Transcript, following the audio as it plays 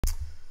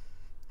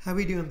How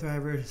we doing,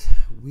 Thrivers?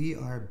 We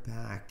are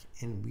back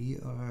and we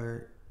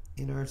are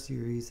in our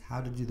series,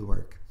 How to Do the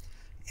Work.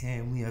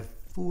 And we have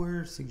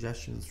 4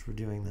 suggestions for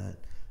doing that.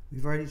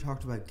 We've already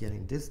talked about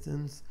getting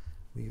distance.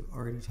 We've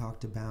already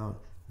talked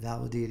about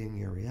validating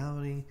your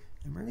reality.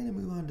 And we're going to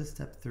move on to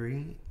step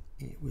 3,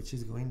 which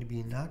is going to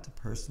be not to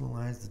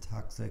personalize the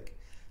toxic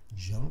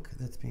junk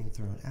that's being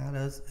thrown at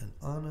us and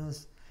on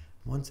us.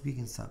 Once we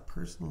can stop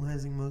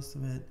personalizing most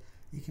of it,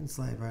 it can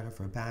slide right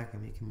off our back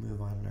and we can move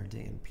on in our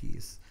day in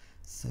peace.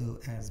 So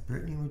as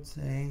Brittany would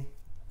say,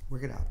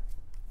 work it out,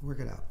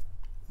 work it out,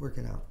 work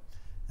it out.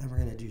 And we're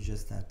going to do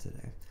just that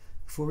today.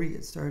 Before we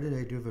get started,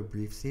 I do have a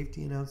brief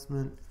safety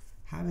announcement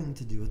having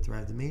to do with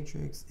Thrive the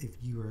Matrix. If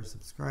you are a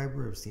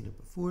subscriber or have seen it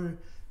before,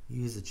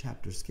 use the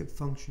chapter skip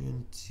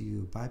function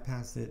to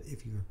bypass it.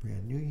 If you are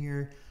brand new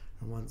here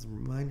and want some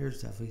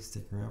reminders, definitely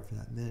stick around for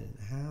that minute and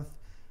a half.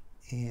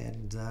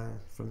 And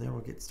from there,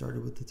 we'll get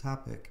started with the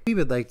topic. We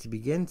would like to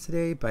begin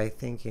today by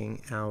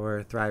thanking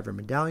our Thriver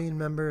Medallion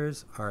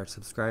members, our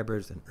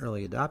subscribers and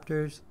early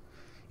adopters,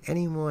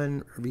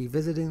 anyone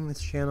revisiting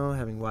this channel,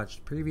 having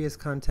watched previous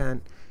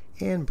content,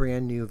 and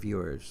brand new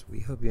viewers.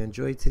 We hope you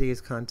enjoyed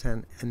today's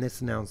content, and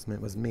this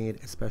announcement was made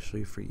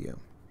especially for you.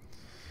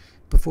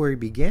 Before we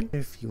begin,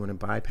 if you want to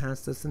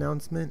bypass this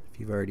announcement,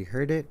 if you've already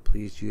heard it,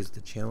 please use the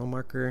channel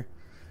marker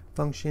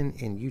function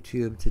in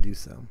YouTube to do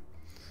so.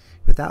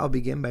 With that, I'll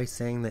begin by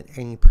saying that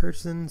any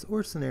persons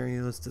or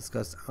scenarios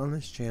discussed on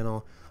this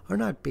channel are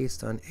not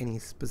based on any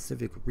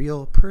specific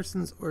real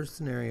persons or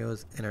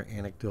scenarios and are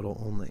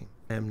anecdotal only.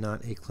 I am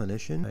not a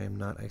clinician, I am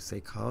not a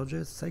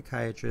psychologist,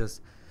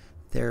 psychiatrist,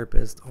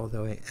 therapist,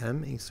 although I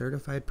am a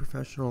certified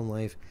professional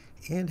life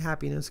and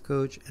happiness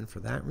coach, and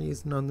for that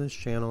reason on this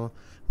channel,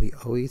 we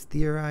always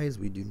theorize,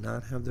 we do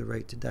not have the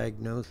right to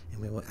diagnose,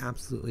 and we will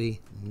absolutely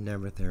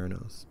never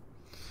theranos.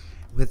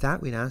 With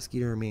that, we'd ask you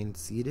to remain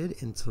seated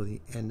until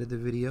the end of the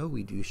video.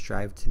 We do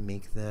strive to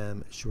make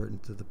them short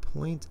and to the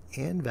point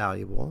and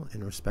valuable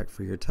in respect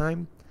for your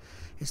time,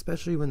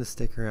 especially when the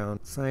stick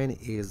around sign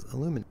is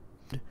illuminated.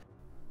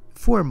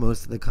 For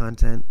most of the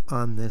content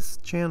on this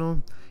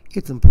channel,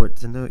 it's important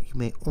to note you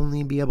may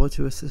only be able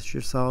to assist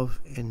yourself,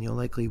 and you'll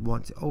likely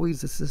want to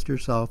always assist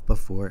yourself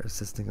before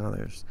assisting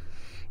others.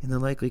 In the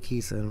likely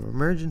case of an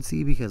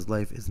emergency, because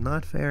life is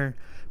not fair,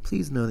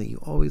 please know that you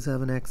always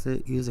have an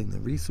exit using the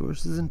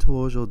resources and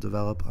tools you'll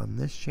develop on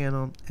this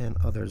channel and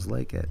others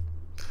like it.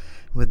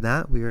 With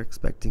that, we are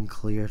expecting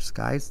clear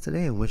skies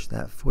today and wish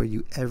that for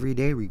you every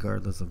day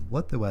regardless of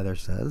what the weather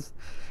says.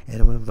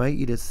 And I invite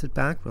you to sit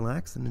back,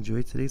 relax, and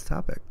enjoy today's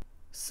topic.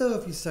 So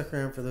if you stuck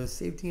around for those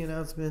safety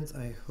announcements,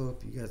 I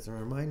hope you got some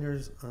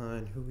reminders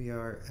on who we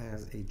are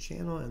as a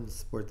channel and the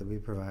support that we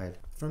provide.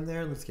 From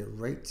there, let's get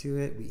right to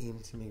it. We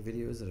aim to make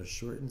videos that are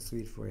short and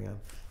sweet for you.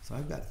 So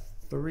I've got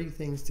 3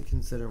 things to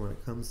consider when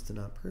it comes to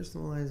not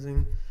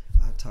personalizing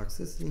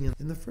toxicity.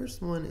 And the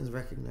first one is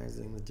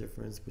recognizing the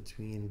difference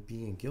between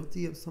being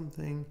guilty of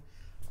something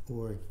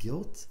or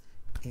guilt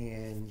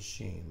and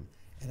shame.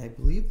 And I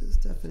believe this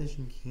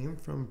definition came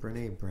from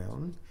Brené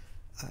Brown.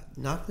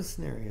 Not the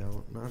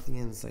scenario, not the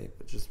insight,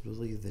 but just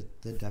really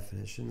the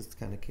definitions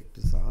kind of kicked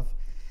us off.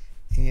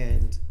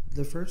 And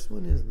the first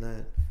one is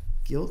that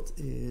guilt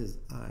is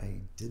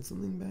I did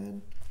something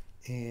bad,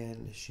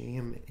 and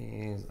shame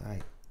is I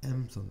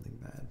am something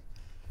bad.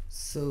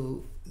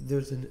 So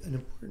there's an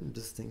important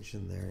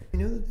distinction there. We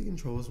know that the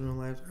controls in our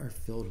lives are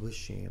filled with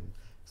shame.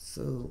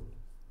 So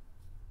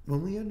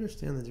when we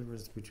understand the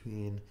difference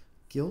between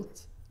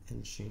guilt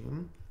and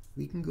shame,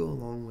 we can go a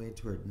long way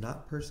toward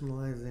not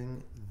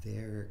personalizing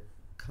their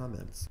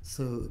comments.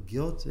 So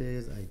guilt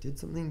is I did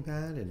something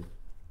bad, and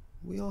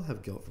we all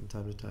have guilt from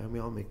time to time. We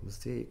all make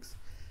mistakes.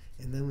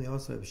 And then we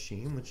also have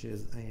shame, which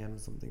is I am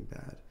something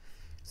bad.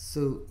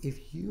 So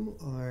if you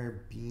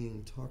are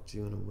being talked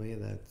to in a way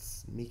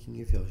that's making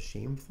you feel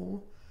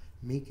shameful,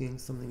 making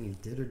something you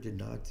did or did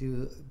not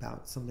do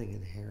about something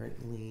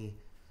inherently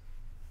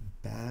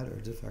bad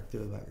or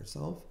defective about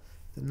yourself,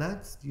 then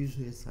that's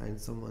usually a sign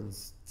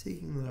someone's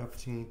taking the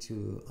opportunity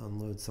to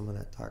unload some of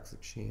that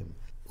toxic shame.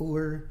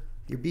 Or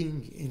you're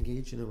being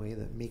engaged in a way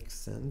that makes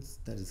sense,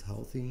 that is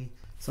healthy.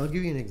 So I'll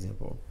give you an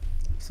example.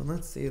 So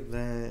let's say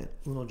that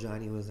little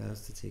Johnny was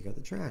asked to take out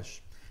the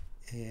trash.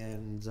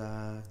 And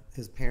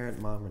his parent,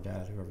 mom or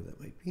dad, whoever that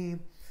might be,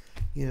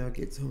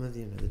 gets home at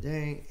the end of the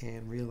day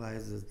and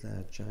realizes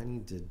that Johnny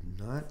did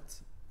not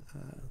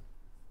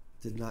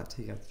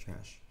take out the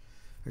trash.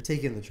 Or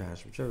take in the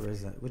trash,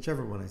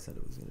 whichever one I said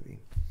it was going to be.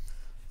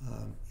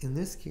 In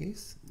this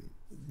case,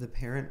 the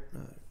parent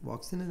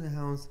walks into the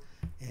house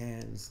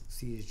and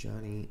sees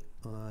Johnny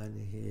on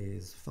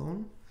his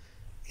phone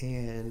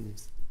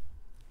and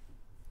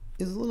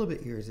is a little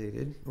bit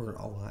irritated, or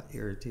a lot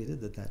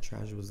irritated, that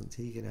trash wasn't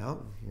taken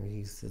out. Here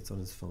he sits on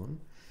his phone.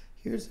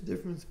 Here's the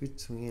difference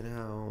between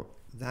how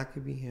that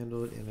could be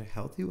handled in a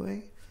healthy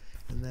way,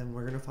 and then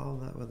we're going to follow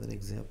that with an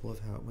example of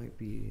how it might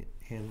be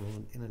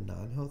handled in a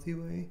non-healthy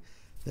way.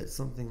 That's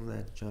something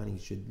that Johnny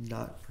should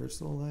not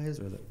personalize,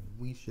 or that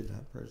we should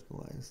not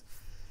personalize.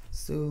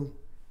 So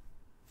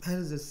how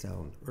does this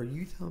sound? Or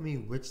you tell me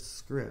which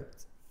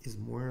script is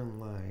more in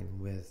line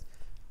with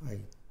I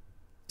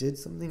did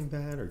something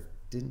bad or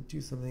didn't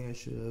do something I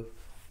should have,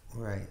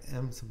 or I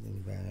am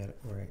something bad,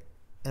 or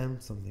I am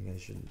something I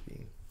shouldn't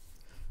be.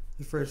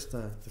 The first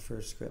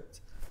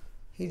script.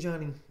 Hey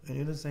Johnny, I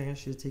noticed I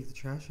asked you to take the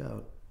trash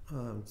out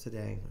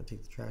today, or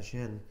take the trash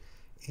in,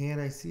 and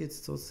I see it's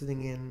still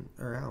sitting in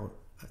or out,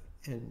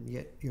 and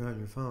yet you're on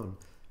your phone.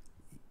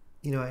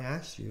 You know, I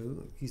asked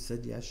you, you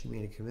said yes, you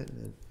made a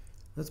commitment.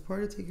 That's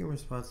part of taking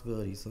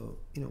responsibility. So,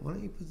 you know, why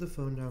don't you put the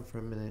phone down for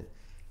a minute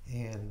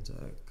and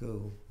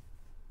go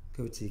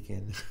take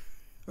in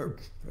or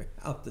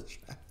out the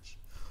trash.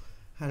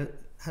 How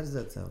does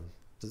that sound?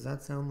 Does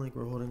that sound like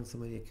we're holding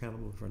somebody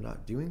accountable for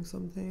not doing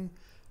something,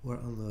 or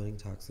unloading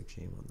toxic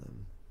shame on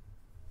them?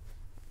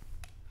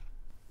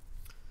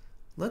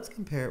 Let's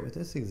compare it with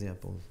this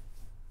example.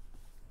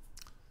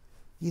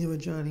 You know what,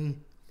 Johnny?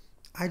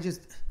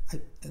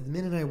 The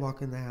minute I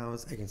walk in the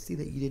house, I can see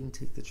that you didn't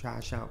take the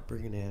trash out,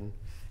 bring it in,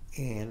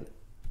 and,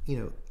 you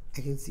know,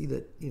 I can see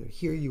that, you know,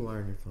 here you are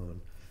on your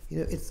phone. You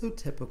know, it's so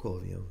typical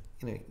of you.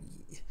 You know,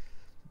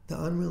 the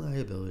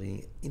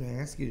unreliability. You know,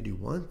 I ask you to do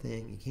one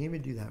thing, you can't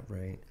even do that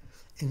right,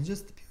 and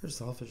just the pure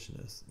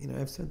selfishness. You know,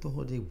 I've spent the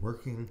whole day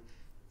working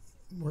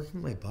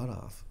my butt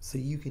off, so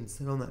you can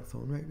sit on that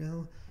phone right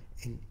now,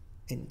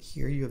 and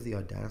here you have the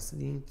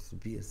audacity to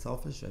be as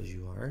selfish as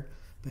you are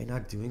by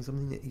not doing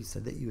something that you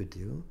said that you would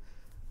do.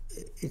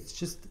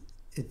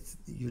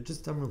 You're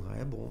just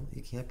unreliable.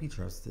 You can't be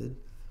trusted,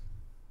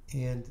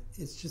 and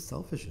it's just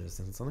selfishness,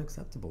 and it's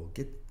unacceptable.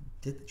 Get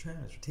the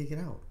trash, take it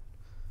out.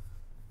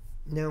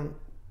 Now,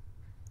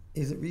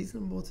 is it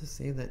reasonable to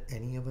say that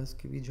any of us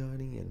could be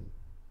Johnny, and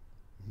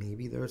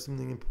maybe there was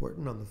something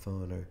important on the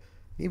phone, or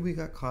maybe we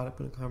got caught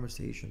up in a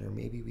conversation, or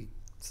maybe we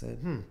said,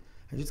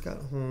 I just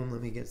got home,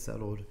 let me get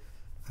settled,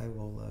 I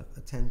will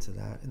attend to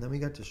that, and then we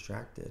got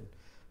distracted.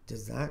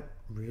 Does that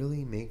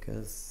really make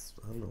us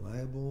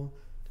unreliable?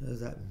 Does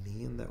that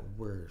mean that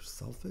we're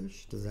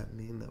selfish? Does that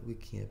mean that we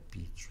can't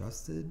be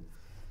trusted?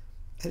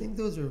 I think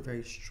those are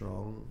very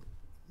strong,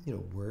 you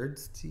know,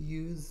 words to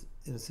use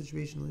in a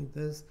situation like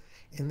this,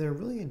 and they're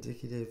really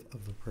indicative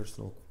of a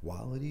personal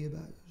quality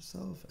about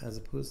yourself, as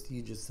opposed to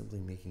you just simply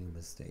making a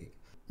mistake.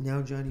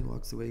 Now Johnny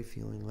walks away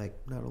feeling like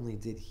not only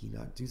did he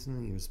not do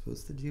something he was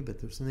supposed to do, but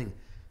there's something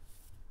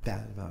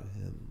bad about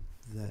him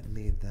that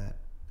made that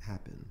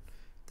happen.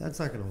 That's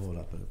not going to hold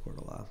up in a court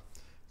of law.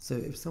 So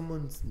if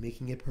someone's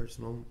making it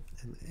personal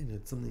and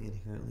it's something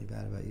inherently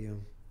bad about you,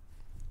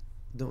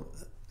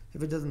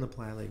 if it doesn't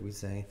apply, like we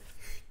say,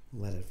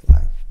 let it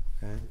fly,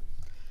 okay?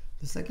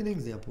 The second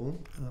example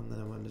that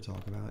I wanted to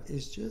talk about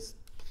is just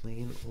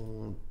plain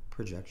old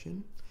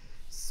projection.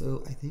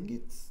 So I think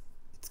it's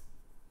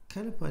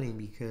kind of funny,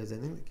 because I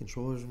think the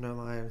controllers in our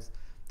lives,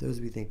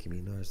 those we think can be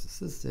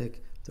narcissistic,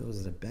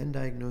 those that have been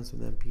diagnosed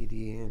with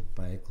MPD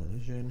by a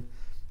clinician,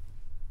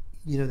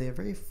 you know, they have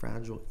very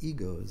fragile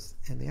egos,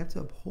 and they have to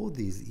uphold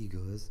these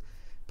egos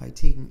by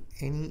taking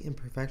any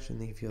imperfection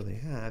they feel they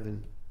have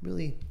and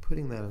really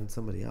putting that on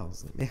somebody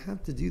else. They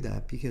have to do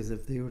that, because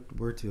if they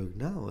were to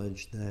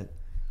acknowledge that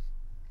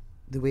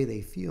the way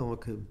they feel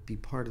could be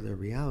part of their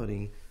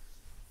reality,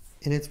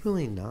 and it's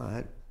really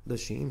not, the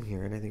shame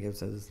here, and I think I've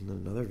said this in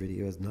another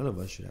video, is none of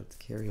us should have to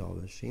carry all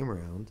this shame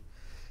around,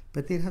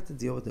 but they'd have to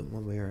deal with it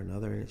one way or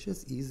another, and it's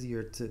just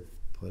easier to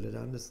put it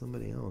onto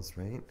somebody else,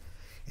 right?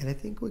 And I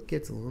think what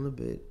gets a little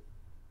bit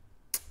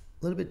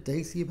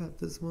dicey about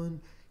this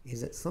one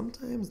is that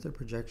sometimes their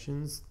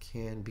projections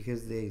can,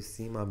 because they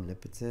seem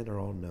omnipotent or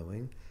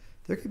all-knowing,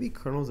 there could be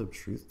kernels of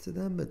truth to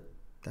them, but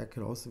that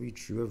could also be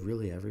true of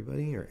really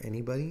everybody or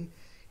anybody.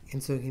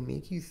 And so it can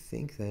make you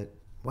think that,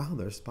 wow,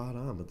 they're spot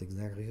on with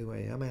exactly who I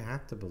am. I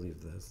have to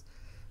believe this.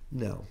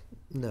 No,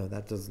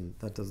 that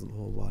doesn't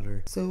hold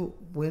water. So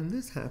when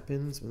this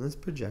happens, when this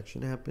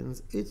projection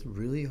happens, it's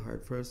really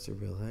hard for us to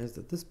realize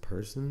that this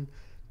person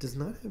does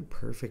not have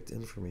perfect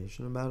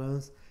information about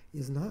us,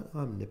 is not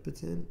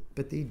omnipotent,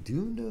 but they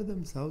do know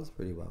themselves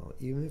pretty well,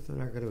 even if they're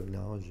not going to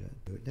acknowledge it.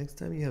 But next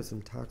time you have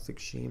some toxic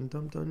shame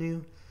dumped on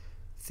you,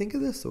 think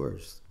of the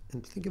source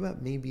and think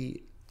about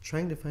maybe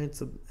trying to find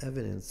some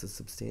evidence to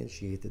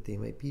substantiate that they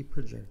might be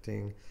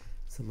projecting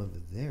some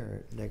of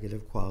their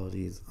negative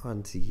qualities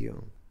onto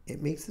you.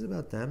 It makes it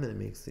about them, and it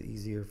makes it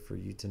easier for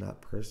you to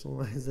not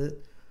personalize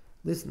it.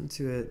 Listen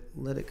to it,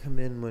 let it come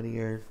in one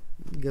ear,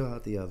 go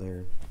out the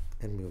other,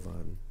 and move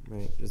on,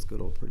 right? Just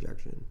good old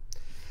projection.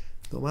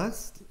 The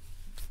last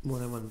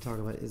one I want to talk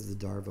about is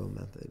the DARVO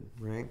method,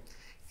 right?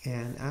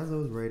 And as I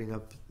was writing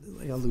up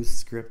like a loose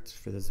script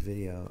for this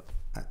video,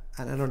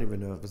 I don't even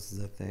know if this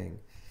is a thing,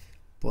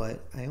 but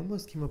I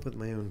almost came up with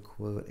my own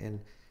quote, and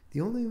the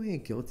only way a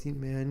guilty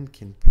man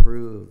can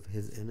prove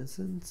his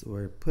innocence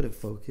or put a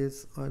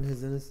focus on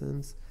his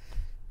innocence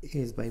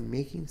is by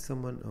making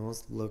someone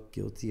else look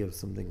guilty of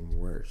something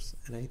worse.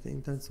 And I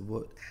think that's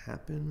what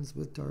happens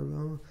with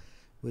DARVO,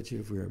 which,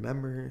 if we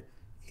remember,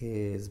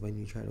 is when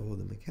you try to hold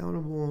them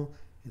accountable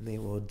and they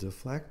will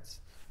deflect,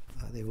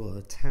 they will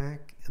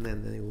attack, and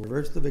then they will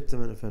reverse the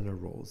victim and offender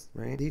roles,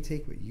 right? They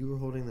take what you were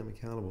holding them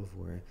accountable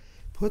for,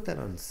 put that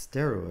on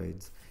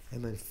steroids,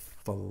 and then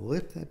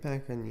flip that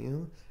back on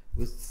you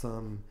with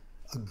some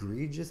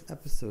egregious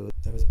episode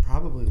that was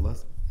probably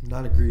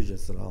not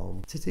egregious at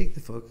all, to take the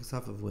focus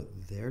off of what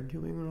they're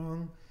doing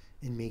wrong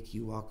and make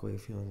you walk away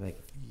feeling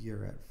like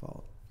you're at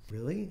fault.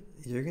 Really?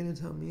 You're going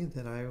to tell me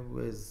that I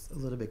was a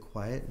little bit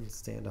quiet and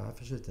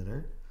standoffish at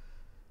dinner?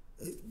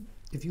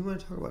 If you want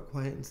to talk about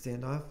quiet and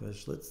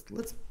standoffish, let's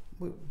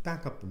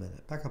back up a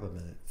minute.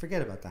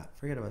 Forget about that.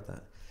 If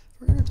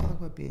we're going to talk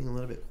about being a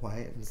little bit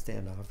quiet and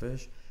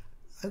standoffish,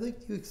 I'd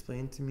like you to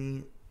explain to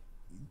me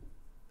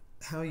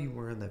how you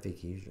were on that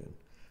vacation.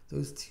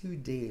 Those 2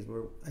 days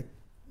where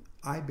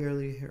I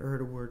barely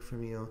heard a word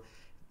from you.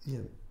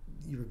 You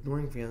were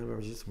ignoring family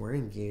members, just weren't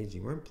engaged,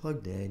 you weren't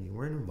plugged in, you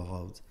weren't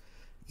involved,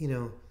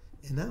 and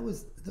that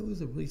was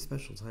a really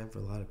special time for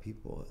a lot of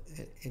people,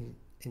 and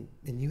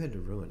you had to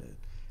ruin it.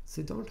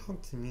 So don't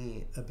talk to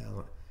me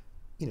about,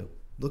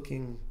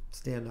 looking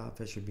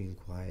standoffish or being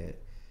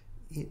quiet.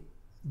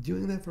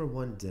 Doing that for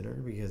one dinner,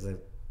 because I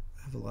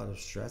have a lot of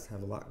stress,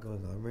 have a lot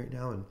going on right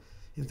now, and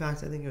in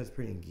fact, I think I was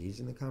pretty engaged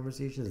in the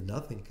conversation. Is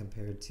nothing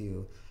compared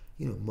to,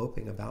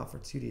 moping about for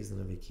 2 days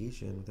on a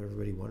vacation with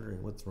everybody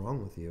wondering what's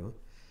wrong with you.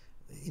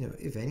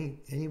 If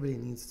anybody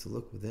needs to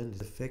look within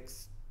to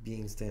fix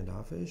being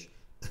standoffish,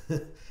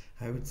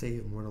 I would say you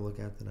have more to look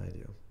at than I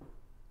do,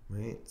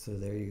 right? So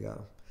there you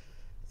go.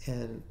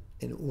 And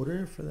in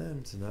order for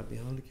them to not be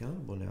held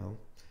accountable now,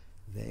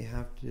 they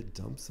have to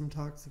dump some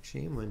toxic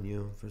shame on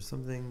you for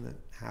something that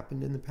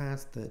happened in the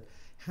past that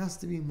has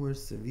to be more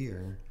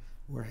severe,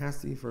 or has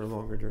to be for a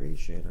longer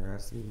duration, or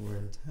has to be more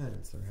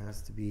intense, or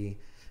has to be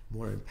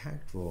more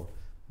impactful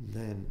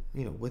than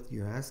what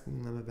you're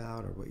asking them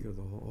about or what you're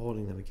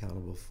holding them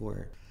accountable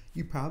for.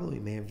 You probably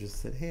may have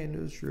just said, hey, I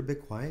noticed you're a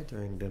bit quiet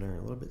during dinner,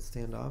 a little bit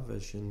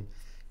standoffish, and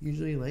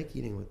usually like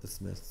eating with the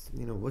Smiths.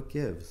 What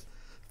gives?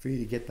 For you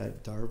to get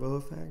that DARVO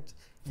effect,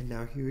 and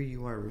now here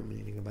you are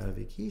ruminating about a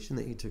vacation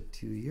that you took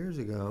 2 years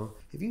ago.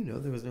 If you know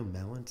there was no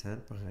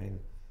malintent behind,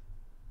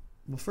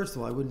 well, first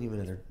of all, I wouldn't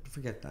even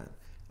forget that.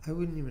 I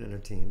wouldn't even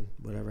entertain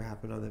whatever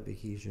happened on that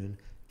vacation,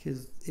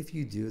 because if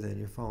you do, then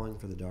you're falling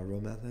for the DARVO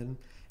method,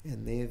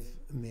 and they've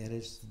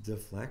managed to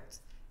deflect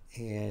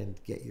and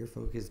get your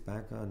focus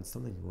back on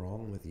something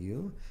wrong with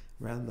you,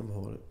 rather than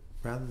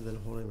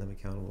holding them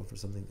accountable for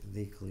something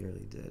they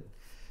clearly did.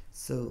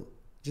 So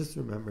just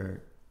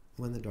remember,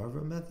 when the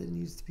DARVO method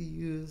needs to be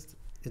used,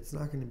 it's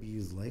not going to be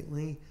used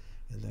lightly,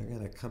 and they're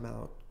going to come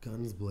out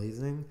guns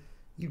blazing.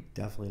 You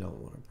definitely don't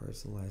want to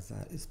personalize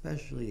that,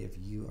 especially if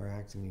you are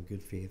acting in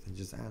good faith and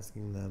just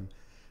asking them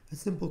a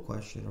simple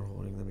question or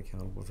holding them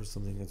accountable for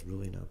something that's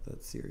really not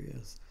that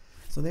serious.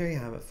 So there you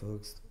have it,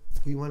 folks.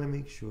 We want to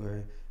make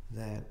sure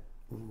that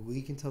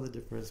we can tell the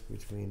difference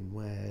between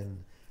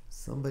when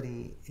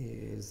somebody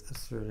is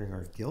asserting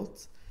our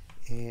guilt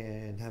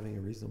and having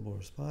a reasonable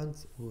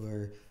response,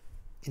 or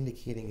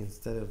indicating,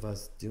 instead of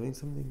us doing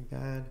something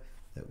bad,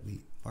 that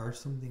we are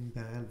something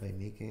bad by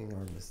making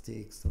our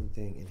mistakes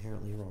something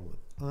inherently wrong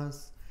with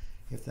us.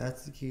 If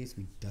that's the case,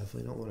 we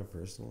definitely don't want to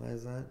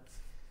personalize that.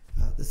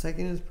 The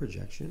second is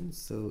projection.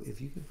 So if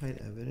you can find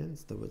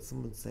evidence that what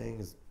someone's saying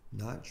is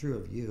not true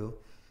of you,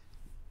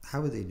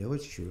 how would they know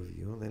it's true of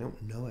you? They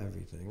don't know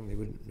everything. They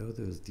wouldn't know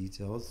those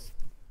details.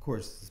 Of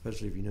course,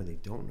 especially if you know they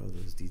don't know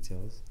those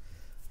details.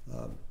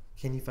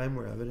 Can you find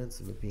more evidence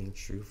of it being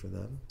true for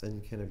them than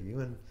you can of you?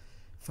 And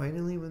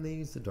finally, when they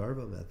use the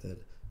DARVO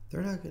method,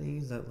 they're not going to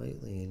use that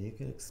lightly, and you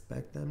can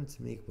expect them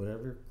to make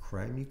whatever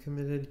crime you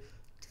committed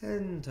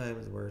 10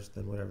 times worse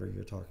than whatever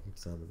you're talking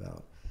to them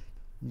about.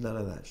 None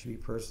of that should be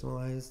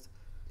personalized,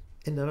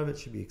 and none of it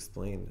should be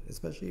explained,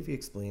 especially if you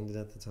explained it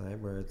at the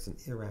time where it's an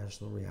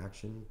irrational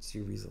reaction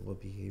to reasonable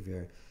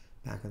behavior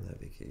back on that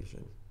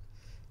vacation.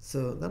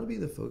 So that'll be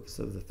the focus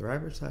of the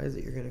THRIVERcize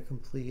that you're going to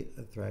complete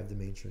at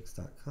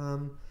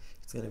ThriveTheMatrix.com.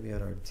 It's going to be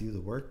on our Do the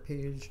Work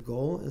page. The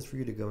goal is for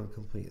you to go and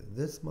complete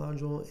this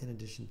module in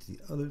addition to the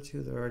other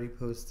two that are already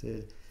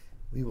posted.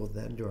 We will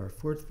then do our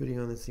fourth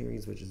video in the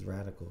series, which is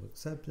Radical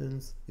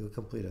Acceptance. You'll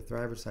complete a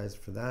THRIVERcize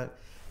for that.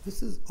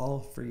 This is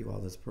all free while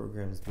this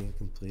program is being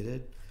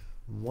completed.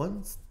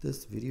 Once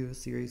this video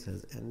series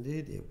has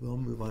ended, it will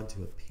move on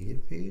to a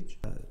paid page.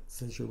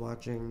 Since you're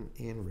watching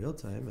in real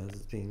time as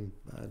it's being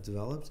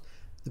developed,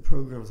 the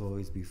programs will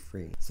always be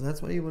free. So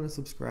that's why you want to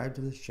subscribe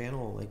to this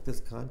channel, like this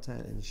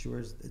content, and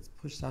ensures it's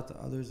pushed out to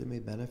others that may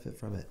benefit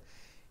from it.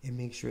 And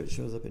make sure it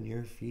shows up in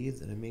your feeds,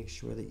 and it makes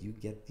sure that you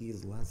get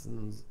these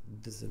lessons,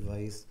 this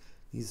advice,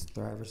 these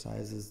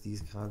THRIVERcizes,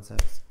 these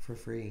concepts for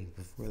free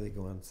before they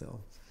go on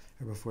sale,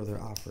 or before they're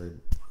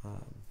offered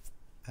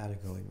at a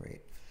going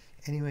rate.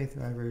 Anyway,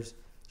 Thrivers,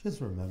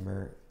 just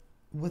remember,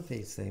 what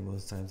they say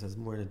most times has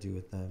more to do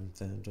with them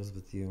than it does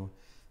with you.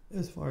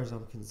 As far as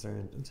I'm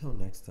concerned, until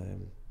next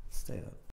time, stay up.